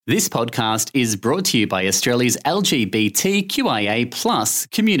This podcast is brought to you by Australia's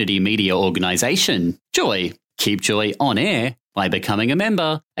LGBTQIA+ community media organisation, Joy. Keep Joy on air by becoming a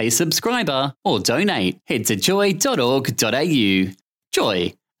member, a subscriber, or donate. Head to joy.org.au.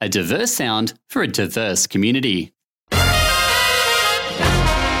 Joy, a diverse sound for a diverse community.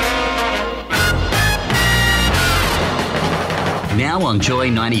 Now on Joy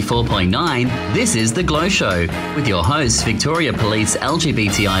 94.9, this is The Glow Show with your hosts, Victoria Police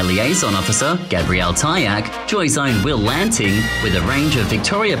LGBTI Liaison Officer Gabrielle Tyack, Joy's own Will Lanting, with a range of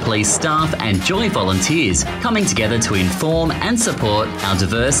Victoria Police staff and Joy volunteers coming together to inform and support our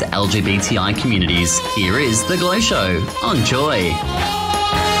diverse LGBTI communities. Here is The Glow Show on Joy.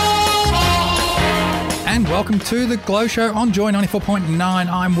 And welcome to The Glow Show on Joy 94.9.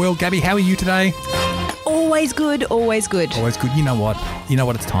 I'm Will. Gabby, how are you today? Always good, always good. Always good. You know what? You know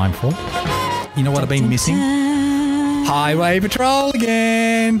what it's time for? You know what I've been missing? Highway Patrol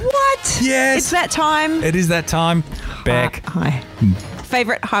again. What? Yes. It's that time. It is that time. Back. Hi.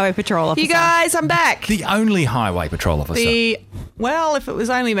 Favourite Highway Patrol officer. You guys, I'm back. The only Highway Patrol officer. Well, if it was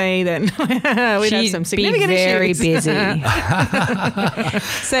only me, then we'd have some significant be very issues. busy. So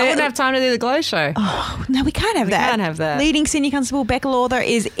I wouldn't have time to do the Glow Show. Oh, no, we can't have that. can't have that. Leading Senior Constable Becca Lawther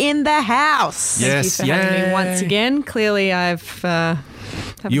is in the house. Yes. Thank you for having me once again. Clearly, I've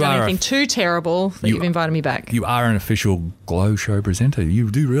haven't You done are anything too terrible that you've invited me back. You are an official Glow Show presenter. You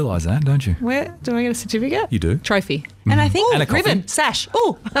do realise that, don't you? Where do I get a certificate? You do. Trophy. And I think And a coffee. Ribbon, sash.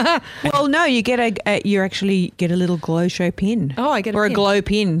 Oh, well, no, you get you actually get a little Glow Show pin. Oh, I get a or pin. a Glow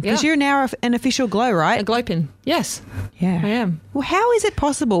pin because Yeah. you're now an official Glow, right? a glow pin. Yes, Yeah, I am. Well, how is it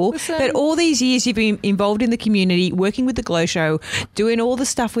possible Listen. that all these years you've been involved in the community, working with the Glow Show, doing all the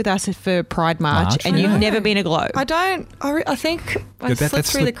stuff with us for Pride March, and I you've know. never been a Glow? I don't. I think I Yeah, slipped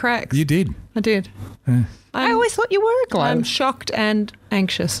through the cracks. You did. I did. I always thought you were a Glow. I'm shocked and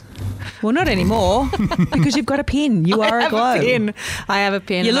anxious. Well, not anymore because you've got a pin. You are I a have Glow. a pin. I have a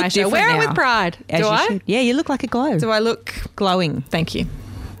pin. You and look I shall different wear now. it with pride. As Do you I? should. Yeah, you look like a Glow. Do I look? Glowing, Thank you.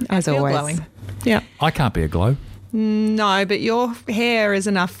 as I feel always. glowing. Yeah. I can't be a Glow. No, but your hair is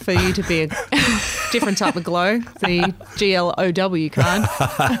enough for you to be a different type of glow. The GLOW kind.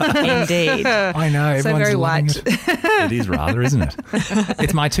 Indeed. I know. So Everyone's very loving white. It is rather, isn't it?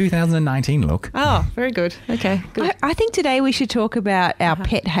 It's my 2019 look. Oh, very good. Okay, good. I think today we should talk about our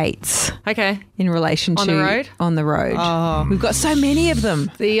pet hates Okay. in relation On to the road? On the road. Oh. We've got so many of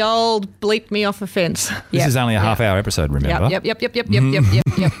them. The old bleep me off a fence. This Yep. is only a half-hour episode, remember? Yep.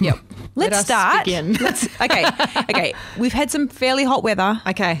 Let Let's us start. begin. Okay. We've had some fairly hot weather.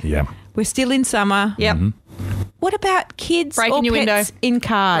 Okay. Yeah. We're still in summer. Yep. What about kids Breaking or your pets window. in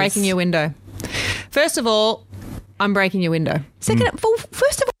cars? Breaking your window. First of all, I'm breaking your window. Second, well,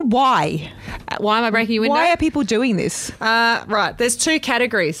 first of all, why? Why am I breaking your window? Why are people doing this? Right, there's two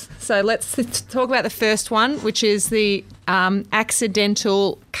categories. So let's talk about the first one, which is the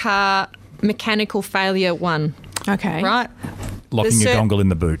accidental car mechanical failure one. Okay. Right? Locking There's your cer- dongle in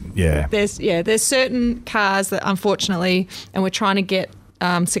the boot. Yeah. There's certain cars that unfortunately, and we're trying to get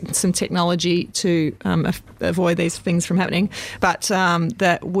some technology to avoid these things from happening, but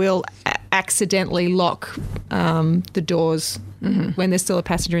that will accidentally lock the doors when there's still a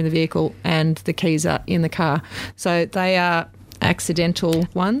passenger in the vehicle and the keys are in the car. So they are accidental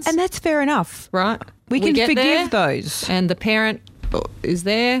ones. And that's fair enough. right? We can get forgive there, those. and the parent is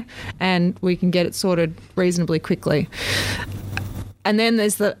there, and we can get it sorted reasonably quickly. And then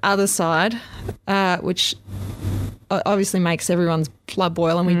there's the other side, which obviously makes everyone's blood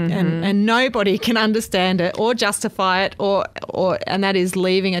boil, and and nobody can understand it or justify it, or and that is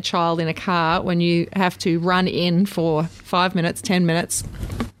leaving a child in a car when you have to run in for 5 minutes, 10 minutes,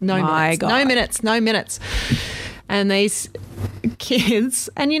 no minutes. And these kids,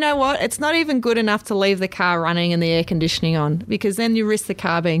 and you know what? It's not even good enough to leave the car running and the air conditioning on, because then you risk the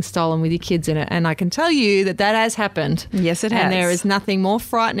car being stolen with your kids in it. And I can tell you that has happened. Yes, it has. And there is nothing more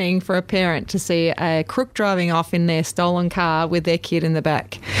frightening for a parent to see a crook driving off in their stolen car with their kid in the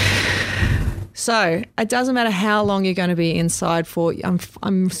back. So it doesn't matter how long you're going to be inside for.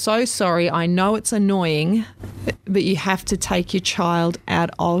 I'm so sorry. I know it's annoying, but you have to take your child out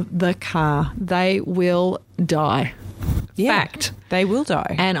of the car. They will die. Yeah, Fact. They will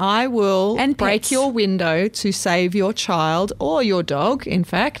die. And I will And break pets. your window to save your child or your dog, in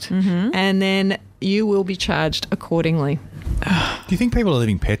fact, and then you will be charged accordingly. Do you think people are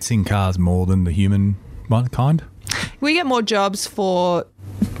leaving pets in cars more than the human kind? We get more jobs for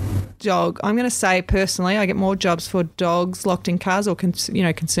dog. I'm going to say personally, I get more jobs for dogs locked in cars or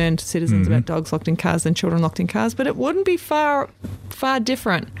concerned citizens about dogs locked in cars than children locked in cars. But it wouldn't be far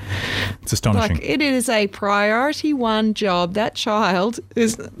different. It's astonishing. Like, it is a priority one job. That child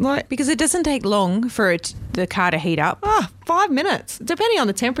is like, Because it doesn't take long for the car to heat up. 5 minutes, depending on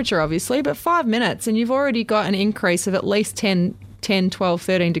the temperature, obviously, but 5 minutes, and you've already got an increase of at least 10, 12,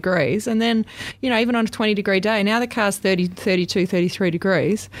 13 degrees. And then, even on a 20-degree day, now the car's 30, 32, 33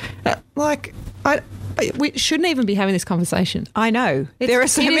 degrees. We shouldn't even be having this conversation. I know. There are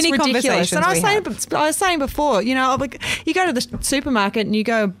so many conversations. And I was saying before, you go to the supermarket and you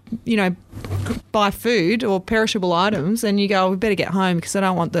go, buy food or perishable items, and you go, we better get home because I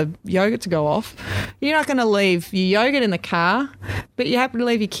don't want the yogurt to go off. You're not going to leave your yogurt in the car, but you happen to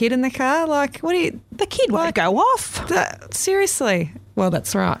leave your kid in the car. Like, what do you? The kid won't go off. Seriously. Well,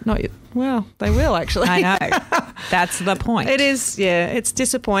 that's right. Not yet. Well, they will actually. I know. That's the point. It is, yeah. It's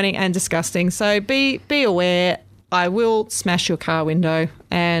disappointing and disgusting. So be aware. I will smash your car window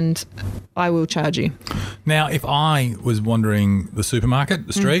and I will charge you. Now, if I was wandering the supermarket,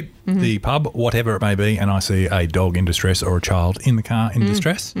 the street, the pub, whatever it may be, and I see a dog in distress or a child in the car in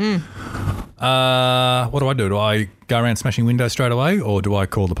distress, what do I do? Do I go around smashing windows straight away, or do I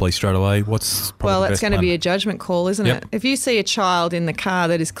call the police straight away? What's probably Well, the that's best going to plan? be a judgment call, isn't Yep. it? If you see a child in the car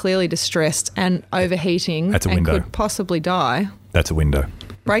that is clearly distressed and overheating That's a and window. could possibly die, That's a window.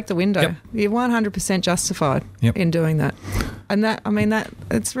 break the window. Yep. You're 100% justified Yep. in doing that. And that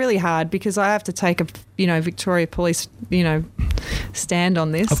it's really hard because I have to take a Victoria Police stand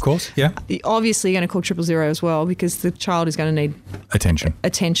on this. Of course, yeah. Obviously, you're going to call 000 as well because the child is going to need Attention.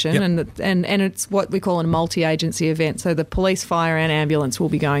 attention, Yep. and it's what we call a multi-agency event. So the police, fire, and ambulance will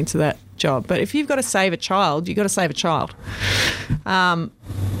be going to that job. But if you've got to save a child, you've got to save a child.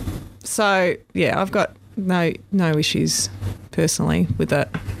 So yeah, I've got no issues personally with that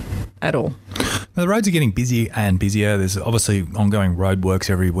at all. Now, the roads are getting busier and busier. There's obviously ongoing roadworks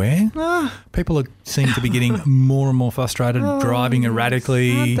everywhere. People seem to be getting more and more frustrated, driving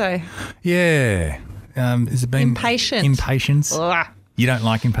erratically. Aren't they? Yeah. Has it been Impatient. Impatience. Ugh, You don't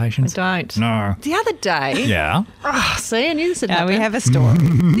like impatience? I don't. No. The other day, Yeah. see, I knew this would Now happen. we have a story.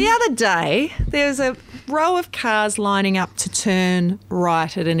 The other day, there was a row of cars lining up to turn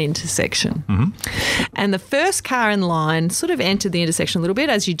right at an intersection. And the first car in line sort of entered the intersection a little bit,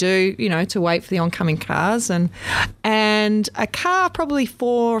 as you do, to wait for the oncoming cars. And a car probably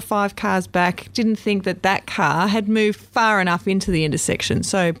 4 or 5 cars back didn't think that car had moved far enough into the intersection.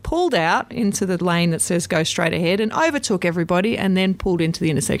 So pulled out into the lane that says go straight ahead and overtook everybody and then pulled into the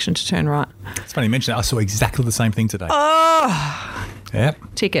intersection to turn right. It's funny you mention that. I saw exactly the same thing today. Oh, Yep.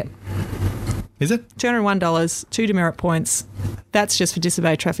 ticket. Is it? $201, 2 demerit points. That's just for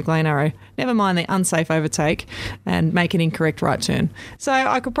disobeyed traffic lane arrow. Never mind the unsafe overtake and make an incorrect right turn. So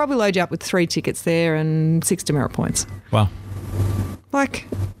I could probably load you up with 3 tickets there and 6 demerit points. Well, Like,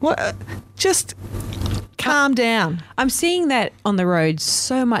 what? Just calm down. I'm seeing that on the roads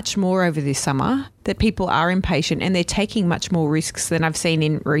so much more over this summer, that people are impatient and they're taking much more risks than I've seen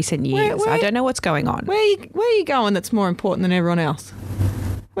in recent years. where- I don't know what's going on. Where are you going that's more important than everyone else?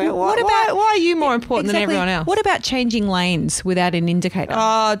 What about- why are you more important than Exactly. everyone else? What about changing lanes without an indicator?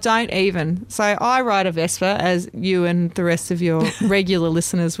 Oh, don't even. So I ride a Vespa, as you and the rest of your regular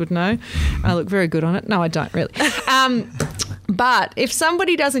listeners would know. I look very good on it. No, I don't really. But if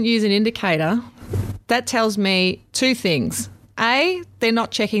somebody doesn't use an indicator, that tells me 2 things. A, they're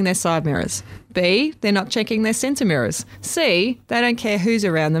not checking their side mirrors. B, they're not checking their centre mirrors. C, they don't care who's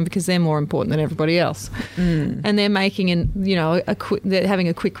around them because they're more important than everybody else. And they're making they're having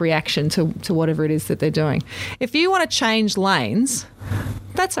a quick reaction to whatever it is that they're doing. If you want to change lanes,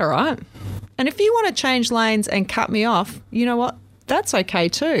 that's all right. And if you want to change lanes and cut me off, you know what? That's okay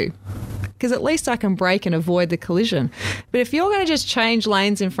too. Because at least I can brake and avoid the collision. But if you're going to just change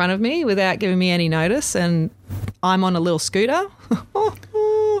lanes in front of me without giving me any notice and I'm on a little scooter,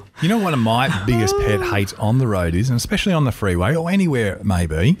 you know, one of my biggest pet hates on the road is, and especially on the freeway or anywhere it may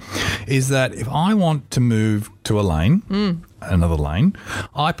be, is that if I want to move to a lane, another lane,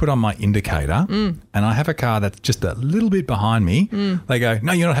 I put on my indicator and I have a car that's just a little bit behind me. They go,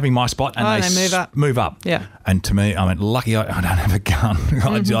 no, you're not having my spot. And they move up. Move up. Yeah. And to me, I mean, lucky I don't have a gun.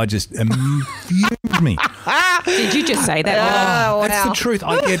 I just infused me. Did you just say that? Oh, That's the truth.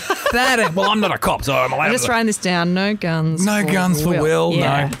 I get that. Well, I'm not a cop, so I'm allowed I'm just to. writing this down. No guns. No guns for Will,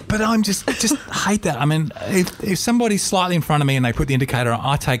 Yeah. no. But I'm just hate that. I mean, if somebody's slightly in front of me and they put the indicator on,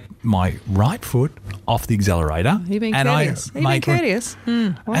 I take my right foot off the accelerator. You've been and courteous. I You've been make room. courteous.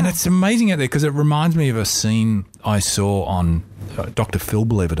 And it's amazing out there because it reminds me of a scene I saw on Dr. Phil,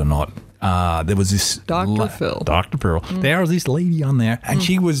 believe it or not. There was this Dr. Phil. Dr. Phil. There was this lady on there and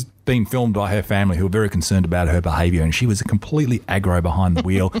she was being filmed by her family who were very concerned about her behaviour, and she was completely aggro behind the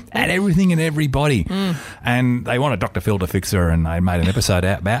wheel at everything and everybody. And they wanted Dr. Phil to fix her, and they made an episode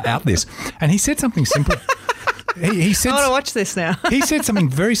out this. And he said something simple. He said, I want to watch this now. he said something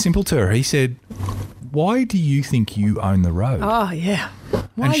very simple to her. He said, "Why do you think you own the road?" Oh, yeah.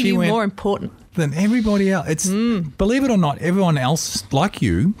 Why And are she you went- more important? Than everybody else. It's believe it or not, everyone else like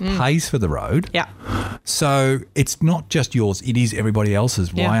you pays for the road. Yeah. So it's not just yours; it is everybody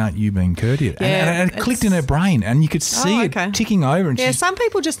else's. Why Yeah. aren't you being courteous? Yeah, and it clicked in her brain, and you could see okay. it ticking over. And Yeah, she's, some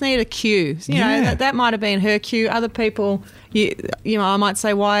people just need a cue. You know, Yeah. that might have been her cue. Other people, you know, I might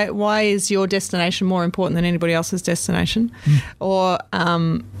say, why is your destination more important than anybody else's destination? Or,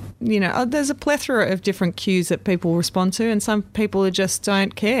 you know, there's a plethora of different cues that people respond to, and some people just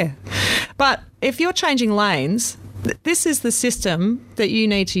don't care. But if you're changing lanes, this is the system that you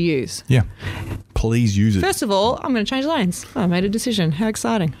need to use. yeah, please use it. First of all, I'm going to change lanes. I made a decision. How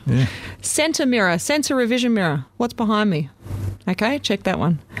exciting. Yeah. Centre mirror, centre revision mirror. What's behind me? Okay, check that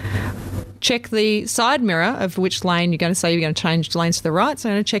one. Check the side mirror of which lane you're going to say you're going to change lanes to the right. So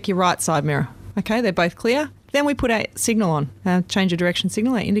I'm going to check your right side mirror. Okay, they're both clear. Then we put our signal on, change of direction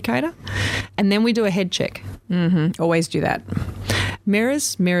signal, our indicator. And then we do a head check. Always do that.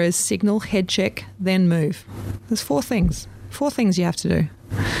 Mirrors, signal, head check, then move. There's 4 things. 4 things you have to do.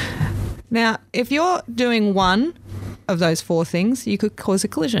 Now, if you're doing one of those 4 things, you could cause a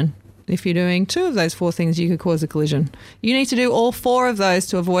collision. If you're doing 2 of those 4 things, you could cause a collision. You need to do all 4 of those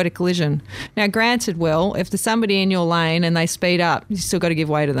to avoid a collision. Now, granted, Will, if there's somebody in your lane and they speed up, you still got to give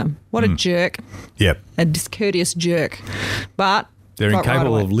way to them. What a jerk. Yep. A discourteous jerk. But They're right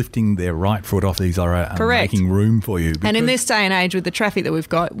incapable away. of lifting their right foot off the accelerator and Correct. making room for you. And in because- this day and age with the traffic that we've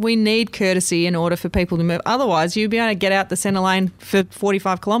got, we need courtesy in order for people to move. Otherwise, you'd be able to get out the centre lane for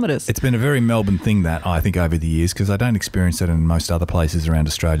 45 kilometres. It's been a very Melbourne thing that I think over the years, because I don't experience it in most other places around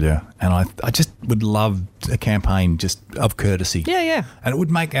Australia. And I just would love a campaign just of courtesy. Yeah, yeah. And it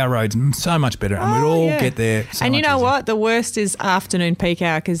would make our roads so much better, and we'd all yeah. get there. So And you much know easier. what? The worst is afternoon peak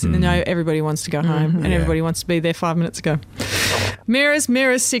hour because everybody wants to go home and Yeah. everybody wants to be there 5 minutes ago. Mirrors,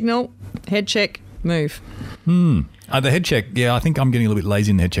 signal, head check, move. The head check, yeah, I think I'm getting a little bit lazy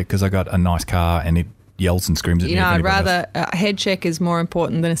in the head check because I got a nice car and it yells and screams at me. You know, if I'd anybody rather a head check is more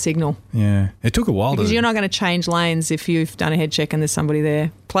important than a signal does. Yeah. It took a while because to. you're not going to change lanes if you've done a head check and there's somebody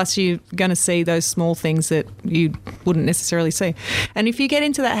there. Plus, you're going to see those small things that you wouldn't necessarily see. And if you get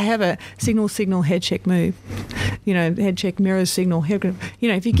into that, have a signal, head check, move. You know, head check, mirrors, signal, head. You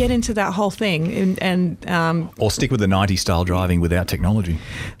know, if you get into that whole thing and Or stick with the 90s style driving without technology.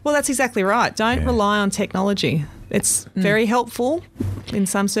 well, that's exactly right. Don't Yeah. rely on technology. It's very helpful in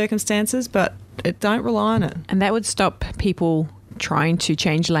some circumstances, but don't rely on it. And that would stop people trying to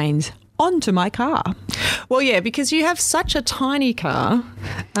change lanes onto my car. Well, yeah, because you have such a tiny car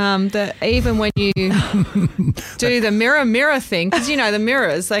that even when you do the mirror thing, because you know the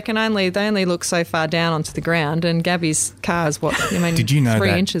mirrors they only look so far down onto the ground, and Gabby's car is Did you know 3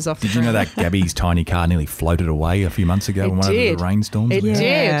 that? inches off the Did you know ground. that Gabby's tiny car nearly floated away a few months ago in one of the rainstorms? It we had? did.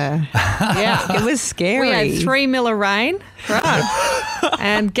 Yeah. Yeah. It was scary. We had 3 mil of rain, right?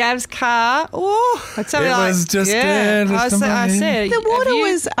 And Gab's car, I tell It you, was just there, just I amazing. said, The water have you-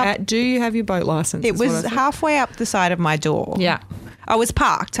 was up- do you have your boat license? It is what I was said. halfway up the side of my door. Yeah. I was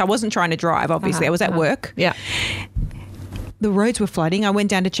parked. I wasn't trying to drive, obviously. I was at work. Yeah. The roads were flooding. I went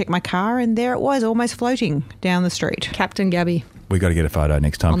down to check my car, and there it was, almost floating down the street. Captain Gabby We got to get a photo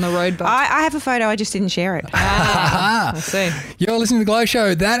next time. on the road boat. I have a photo. I just didn't share it. I see. You're listening to The Glow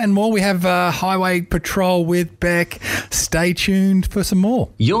Show. That and more. We have Highway Patrol with Beck. Stay tuned for some more.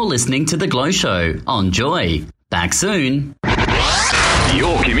 You're listening to The Glow Show on Joy. Back soon.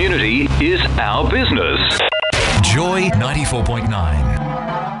 Your community is our business. Joy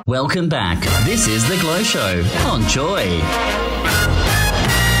 94.9. Welcome back. This is The Glow Show on Joy.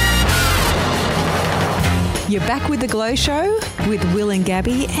 You're back with The Glow Show with Will and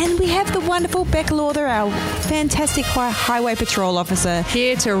Gabby, and we have the wonderful Beck Lawther, our fantastic Highway Patrol officer,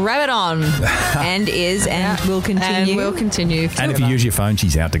 Here to wrap it on. and will continue. And will continue. And if you use your phone,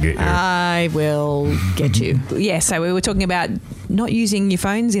 she's out to get you. I will get you. Yeah, so we were talking about not using your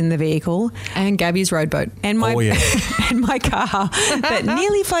phones in the vehicle, And Gabby's road boat. and my Oh, yeah. and my car that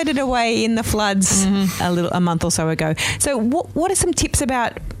nearly floated away in the floods a month or so ago. So, what are some tips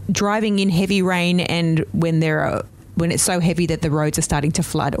about driving in heavy rain and when it's so heavy that the roads are starting to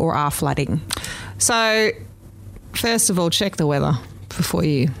flood or are flooding? So, first of all, check the weather before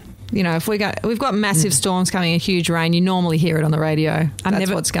you. You know, if we've got massive storms coming, a huge rain, you normally hear it on the radio. I'm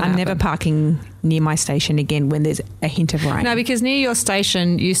That's never parking near my station again when there's a hint of rain. No, because near your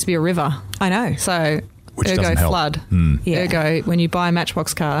station used to be a river. I know. So which Ergo doesn't help. flood. Yeah. Ergo, when you buy a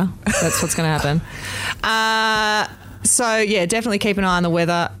Matchbox car, that's what's going to happen. So, yeah, definitely keep an eye on the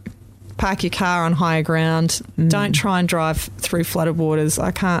weather. Park your car on higher ground. Don't try and drive through flooded waters.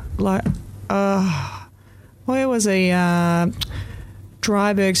 I can't, where was a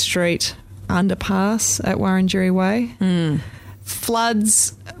Dryburgh Street underpass at Warrenjury Way?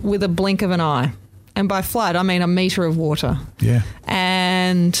 Floods with a blink of an eye. And by flood, I mean a metre of water. Yeah.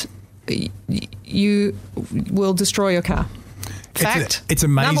 And you will destroy your car. Fact. It's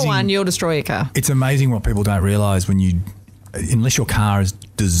amazing. Number one, you'll destroy your car. It's amazing what people don't realise unless your car is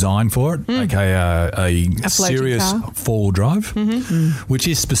designed for it, okay, a floating serious car. four-wheel drive, which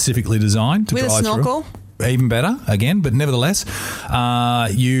is specifically designed to With a drive snorkel. through. Even better, again, but nevertheless,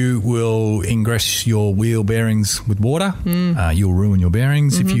 you will ingress your wheel bearings with water. You'll ruin your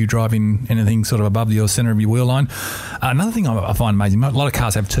bearings if you drive in anything sort of above your centre of your wheel line. Another thing I find amazing, a lot of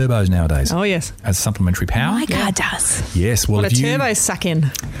cars have turbos nowadays. Oh, yes. As supplementary power. My car does. Yes, well, What if a you... turbo suck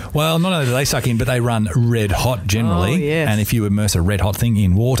in. Well, not only do they suck in, but they run red hot generally. Oh, yes. And if you immerse a red hot thing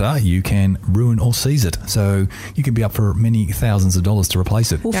in water, you can ruin or seize it. So you can be up for many thousands of dollars to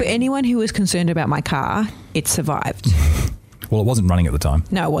replace it. Well, for anyone who was concerned about my car, it survived. Well, it wasn't running at the time.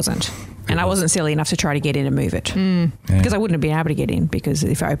 No, it wasn't. And I wasn't silly enough to try to get in and move it. Because I wouldn't have been able to get in, because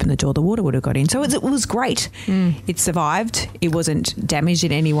if I opened the door, the water would have got in. So it was great. It survived. It wasn't damaged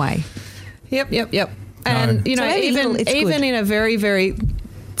in any way. Yep. And, you know, So every even little- it's good. in a very, very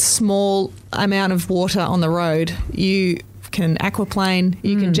small amount of water on the road, you can aquaplane,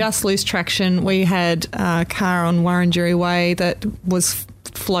 you can just lose traction. We had a car on Warrenjury Way that was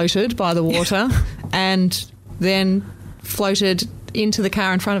floated by the water and then floated into the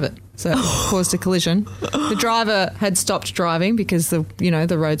car in front of it. So it caused a collision. The driver had stopped driving because the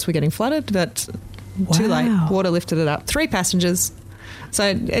roads were getting flooded, but too late. Wow. Water lifted it up. 3 passengers.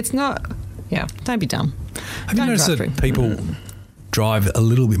 So it's not, don't be dumb. Have you Don't noticed drive that through. people drive a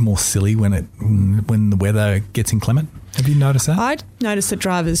little bit more silly when the weather gets inclement? Have you noticed that? I noticed that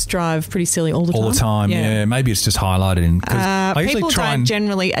drivers drive pretty silly all the time. All the time, yeah. Maybe it's just highlighted in... 'cause I usually People try don't and...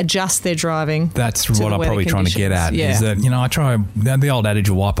 generally adjust their driving. That's to what the I'm weather probably trying to get at. conditions. Is that, I try the old adage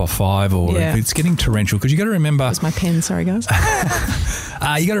of wipe off 5, or Yeah. if it's getting torrential, because you got to remember... That's my pen, sorry guys.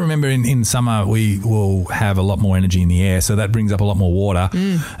 You got to remember in summer we will have a lot more energy in the air, so that brings up a lot more water.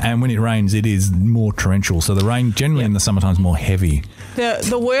 And when it rains, it is more torrential. So the rain generally in the summertime is more heavy.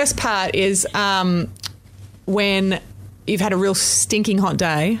 The worst part is when you've had a real stinking hot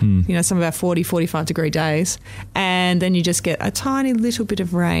day, some of our 40, 45 degree days, and then you just get a tiny little bit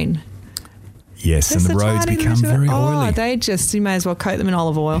of rain. Yes, Just and the a roads tiny become little- very oily. you may as well coat them in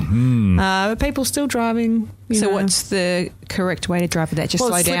olive oil. But people still driving. So what's the correct way to drive with that? Just well,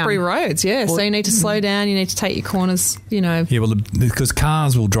 slow it's down. slippery roads, yeah. So you need to slow down. You need to take your corners, Yeah, well, because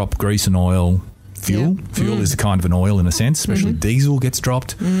cars will drop grease and oil. Fuel. Yeah. Fuel is a kind of an oil in a sense, especially diesel gets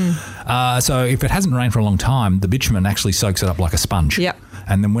dropped. So if it hasn't rained for a long time, the bitumen actually soaks it up like a sponge. Yep.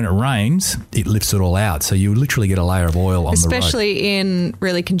 And then when it rains, it lifts it all out. So you literally get a layer of oil on the road. Especially in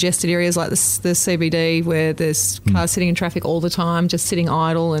really congested areas like the CBD, where there's cars sitting in traffic all the time, just sitting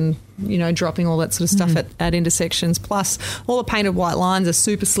idle and, dropping all that sort of stuff at intersections. Plus, all the painted white lines are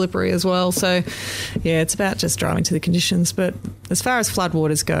super slippery as well. So, yeah, it's about just driving to the conditions. But as far as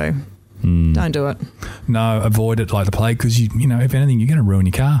floodwaters go, don't do it. No, avoid it like the plague, because, if anything, you're going to ruin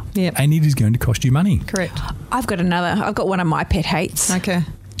your car. Yep. And it is going to cost you money. Correct. I've got one of my pet hates. Okay.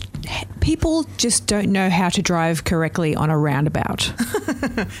 People just don't know how to drive correctly on a roundabout.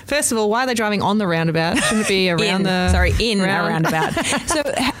 First of all, why are they driving on the roundabout? Shouldn't it be around in a roundabout. So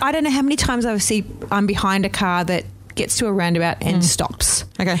I don't know how many times I'm behind a car that gets to a roundabout and stops.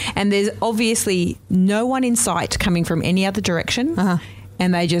 Okay. And there's obviously no one in sight coming from any other direction.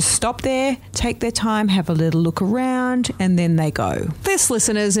 And they just stop there, take their time, have a little look around, and then they go. This,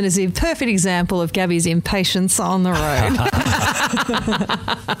 listeners, is a perfect example of Gabby's impatience on the road.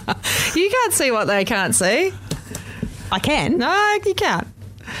 You can't see what they can't see. I can. No, you can't.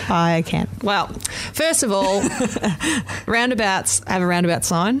 I can. Well, first of all, roundabouts have a roundabout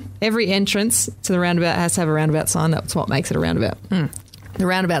sign. Every entrance to the roundabout has to have a roundabout sign. That's what makes it a roundabout. The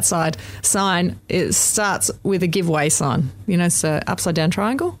roundabout sign starts with a give way sign. So upside down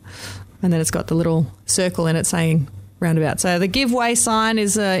triangle, and then it's got the little circle in it saying roundabout. So the give way sign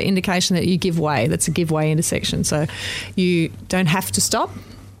is an indication that you give way. That's a give way intersection. So you don't have to stop.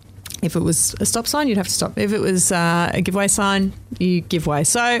 If it was a stop sign, you'd have to stop. If it was a give way sign, you give way.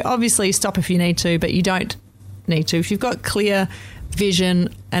 So obviously you stop if you need to, but you don't need to. If you've got clear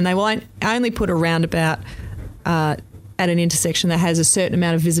vision, and they won't only put a roundabout at an intersection that has a certain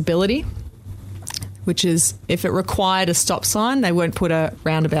amount of visibility, which is if it required a stop sign, they won't put a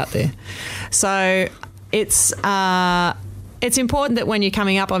roundabout there. So it's important that when you're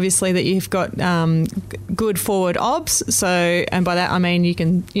coming up, obviously, that you've got good forward obs. So, and by that I mean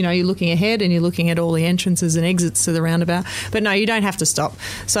you're looking ahead and you're looking at all the entrances and exits to the roundabout. But no, you don't have to stop.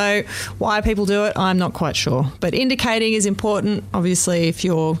 So why people do it, I'm not quite sure. But indicating is important. Obviously, if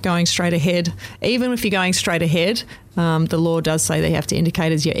you're going straight ahead, even if you're going straight ahead, the law does say that you have to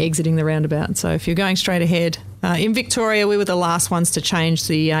indicate as you're exiting the roundabout. So if you're going straight ahead, in Victoria, we were the last ones to change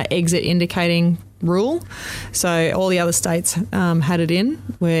the exit indicating rule. So all the other states had it in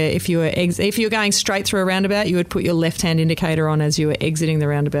where if you were going straight through a roundabout, you would put your left-hand indicator on as you were exiting the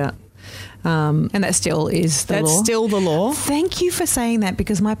roundabout. And that still is the law? That's still the law. Thank you for saying that,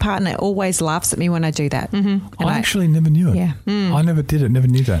 because my partner always laughs at me when I do that. Mm-hmm. I actually never knew it. Yeah. I never did it, never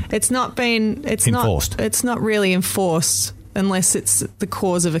knew that. It's not been enforced. It's not really enforced unless it's the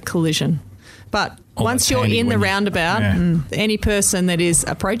cause of a collision. But once you're in the roundabout, any person that is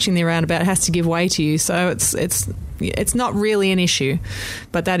approaching the roundabout has to give way to you. So it's not really an issue,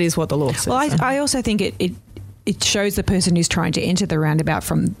 but that is what the law says. Well, I also think it shows the person who's trying to enter the roundabout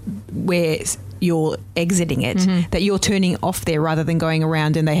from where you're exiting it, that you're turning off there rather than going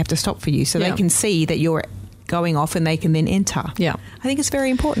around and they have to stop for you. So they can see that you're going off and they can then enter. Yeah. I think it's very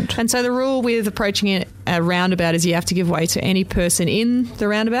important. And so the rule with approaching a roundabout is you have to give way to any person in the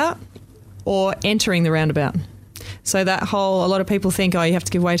roundabout or entering the roundabout. So a lot of people think, you have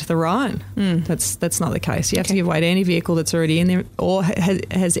to give way to the right. That's not the case. You have to give way to any vehicle that's already in there or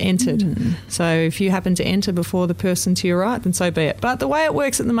has entered. So if you happen to enter before the person to your right, then so be it. But the way it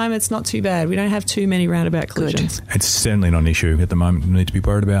works at the moment, it's not too bad. We don't have too many roundabout collisions. It's certainly not an issue at the moment we need to be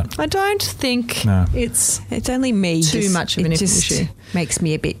worried about. I don't think it's only me. Too much of an issue. Makes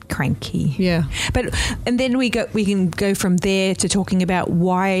me a bit cranky. Yeah. And then we can go from there to talking about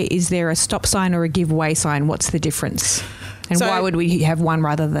why is there a stop sign or a give way sign? What's the difference? And why would we have one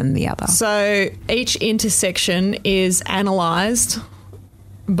rather than the other? So each intersection is analysed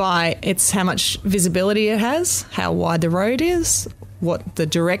by how much visibility it has, how wide the road is, what the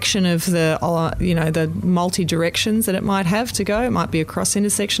direction of the multi-directions that it might have to go. It might be a cross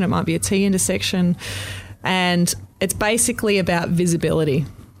intersection, it might be a T intersection, and it's basically about visibility.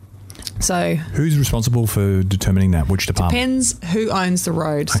 So who's responsible for determining that? Which department? Depends who owns the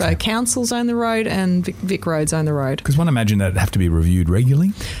road. Okay. So councils own the road and Vic Roads own the road. Because one imagine that have to be reviewed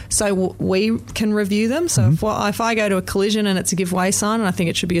regularly. So we can review them. So if I go to a collision and it's a give way sign and I think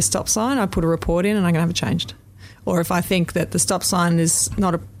it should be a stop sign, I put a report in and I'm going to have it changed. Or if I think that the stop sign is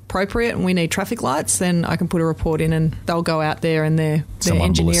not appropriate and we need traffic lights, then I can put a report in and they'll go out there and their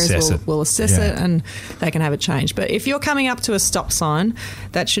engineers will assess it and they can have it changed. But if you're coming up to a stop sign,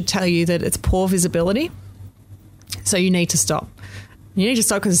 that should tell you that it's poor visibility, so you need to stop. You need to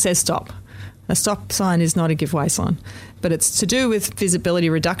stop because it says stop. A stop sign is not a give way sign, but it's to do with visibility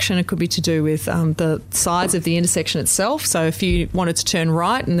reduction. It could be to do with the size of the intersection itself. So if you wanted to turn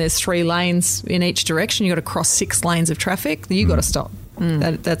right and there's 3 lanes in each direction, you've got to cross 6 lanes of traffic, you've got to stop.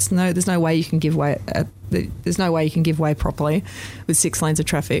 There's no way you can give way. There's no way you can give way properly with 6 lanes of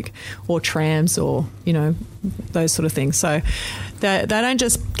traffic, or trams, or those sort of things. So they don't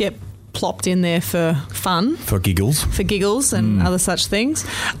just get plopped in there for fun, for giggles and other such things.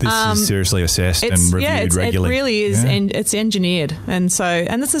 This is seriously assessed and reviewed regularly. It really is, and it's engineered. And it's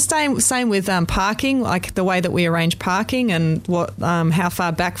the same with parking, like the way that we arrange parking and how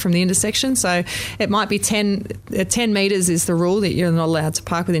far back from the intersection. So it might be 10 metres is the rule, that you're not allowed to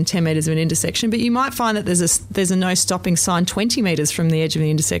park within 10 metres of an intersection, but you might find that there's a no stopping sign 20 metres from the edge of the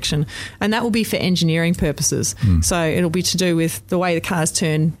intersection, and that will be for engineering purposes. So it'll be to do with the way the cars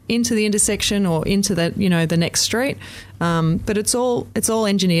turn into the intersection or into the next street, but it's all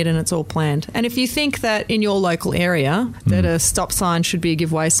engineered and it's all planned. And if you think that in your local area that a stop sign should be a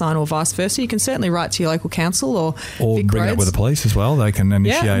give way sign or vice versa, you can certainly write to your local council or Vic bring Roads. It with the police as well. They can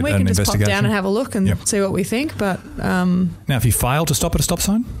initiate an investigation. we can just pop down and have a look and see what we think. But now, if you fail to stop at a stop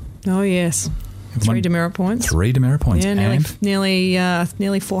sign, oh yes, 3 demerit points. 3 demerit points. Yeah, nearly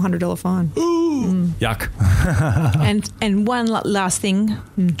 $400 fine. Ooh, yuck. and one last thing,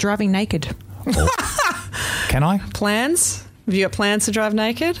 driving naked. Can I? Plans? Have you got plans to drive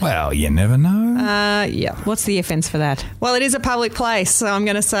naked? Well, you never know. Yeah. What's the offence for that? Well, it is a public place, so I'm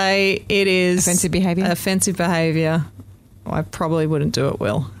going to say it is offensive behaviour. Offensive behaviour. I probably wouldn't do it,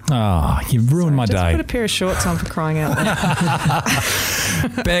 Will. Oh, you've ruined my day. Just put a pair of shorts on, for crying out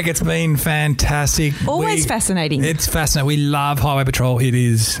loud. Beck, it's been fantastic. Always fascinating. It's fascinating. We love Highway Patrol. It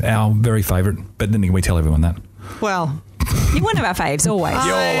is our very favourite. But then we tell everyone that. Well, You're one of our faves, always.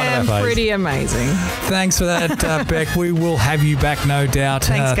 You're I one am of our faves. pretty amazing. Thanks for that, Beck. We will have you back, no doubt,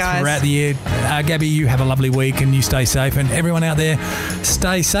 Thanks, guys. throughout the year. Gabby, you have a lovely week and you stay safe. And everyone out there,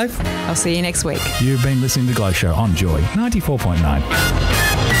 stay safe. I'll see you next week. You've been listening to Glow Show on Joy 94.9.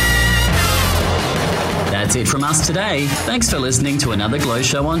 That's it from us today. Thanks for listening to another Glow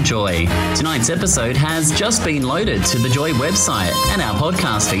Show on Joy. Tonight's episode has just been loaded to the Joy website and our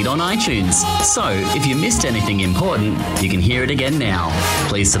podcast feed on iTunes. So, if you missed anything important, you can hear it again now.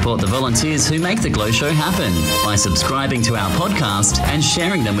 Please support the volunteers who make the Glow Show happen by subscribing to our podcast and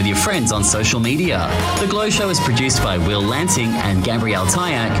sharing them with your friends on social media. The Glow Show is produced by Will Lansing and Gabrielle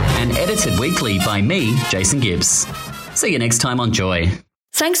Tyak and edited weekly by me, Jason Gibbs. See you next time on Joy.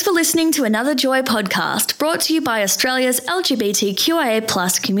 Thanks for listening to another Joy podcast brought to you by Australia's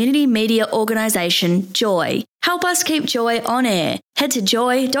LGBTQIA+ community media organisation, Joy. Help us keep Joy on air. Head to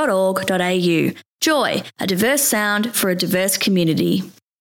joy.org.au. Joy, a diverse sound for a diverse community.